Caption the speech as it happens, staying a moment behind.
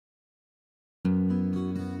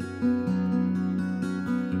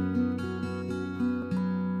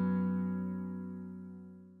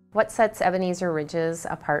What sets Ebenezer Ridges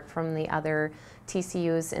apart from the other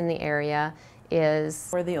TCUs in the area is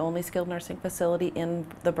we're the only skilled nursing facility in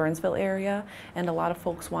the Burnsville area, and a lot of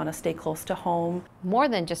folks want to stay close to home. More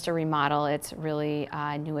than just a remodel, it's really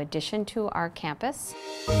a new addition to our campus.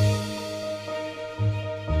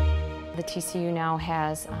 The TCU now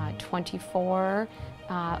has 24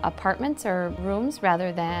 apartments or rooms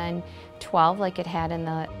rather than 12 like it had in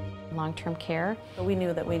the long-term care. We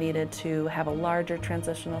knew that we needed to have a larger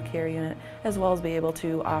transitional care unit as well as be able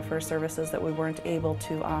to offer services that we weren't able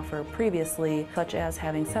to offer previously, such as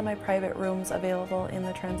having semi-private rooms available in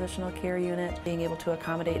the transitional care unit, being able to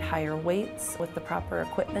accommodate higher weights with the proper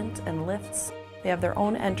equipment and lifts. They have their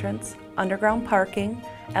own entrance, underground parking,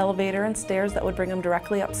 elevator and stairs that would bring them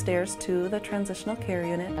directly upstairs to the transitional care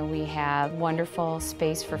unit. We have wonderful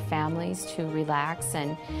space for families to relax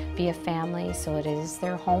and be a family, so it is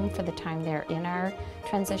their home for the time they're in our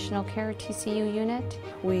transitional care TCU unit.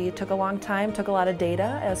 We took a long time, took a lot of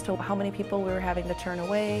data as to how many people we were having to turn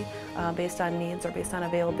away based on needs or based on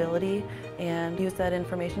availability, and used that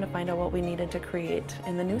information to find out what we needed to create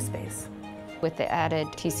in the new space. With the added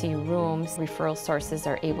TCU rooms, referral sources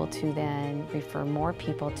are able to then refer more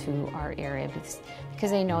people to our area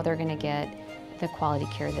because they know they're going to get the quality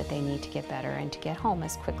care that they need to get better and to get home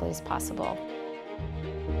as quickly as possible.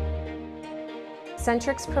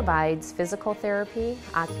 Centrix provides physical therapy,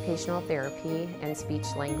 occupational therapy, and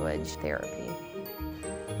speech-language therapy.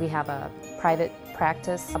 We have a private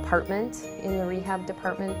practice apartment in the rehab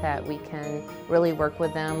department that we can really work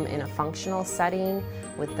with them in a functional setting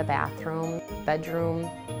with the bathroom, bedroom,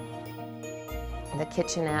 the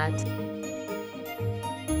kitchenette,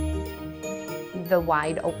 the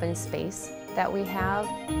wide open space that we have.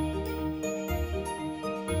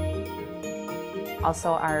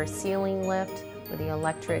 Also our ceiling lift with the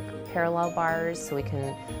electric parallel bars so we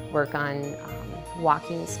can work on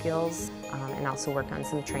walking skills and also work on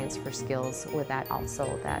some transfer skills with that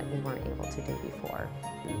also that we weren't able to do before.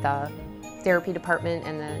 The therapy department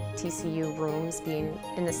and the TCU rooms being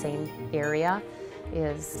in the same area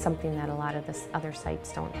is something that a lot of the other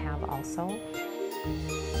sites don't have also.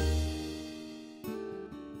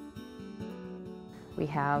 We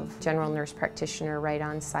have general nurse practitioner right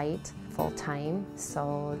on site full-time,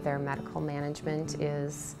 so their medical management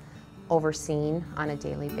is overseen on a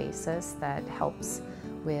daily basis. That helps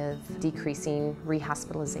with decreasing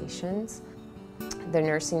rehospitalizations. The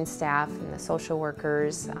nursing staff and the social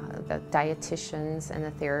workers, the dietitians and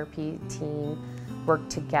the therapy team work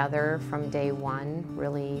together from day one,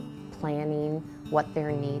 really planning what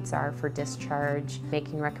their needs are for discharge,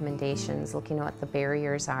 making recommendations, looking at what the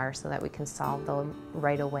barriers are so that we can solve them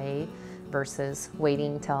right away versus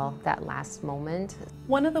waiting till that last moment.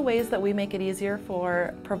 One of the ways that we make it easier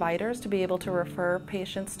for providers to be able to refer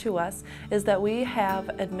patients to us is that we have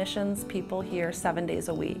admissions people here 7 days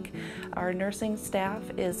a week. Our nursing staff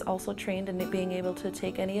is also trained in being able to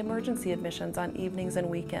take any emergency admissions on evenings and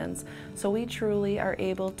weekends. So we truly are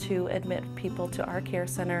able to admit people to our care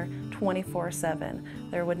center 24/7.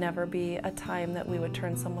 There would never be a time that we would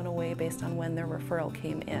turn someone away based on when their referral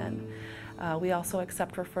came in. We also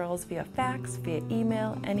accept referrals via fax, via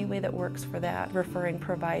email, any way that works for that referring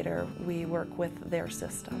provider. We work with their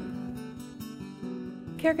system.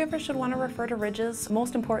 Caregivers should want to refer to Ridges,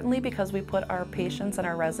 most importantly because we put our patients and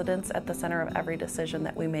our residents at the center of every decision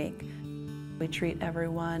that we make. We treat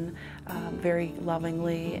everyone very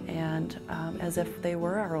lovingly and as if they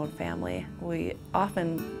were our own family. We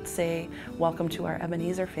often say, "Welcome to our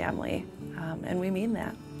Ebenezer family," and we mean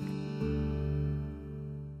that.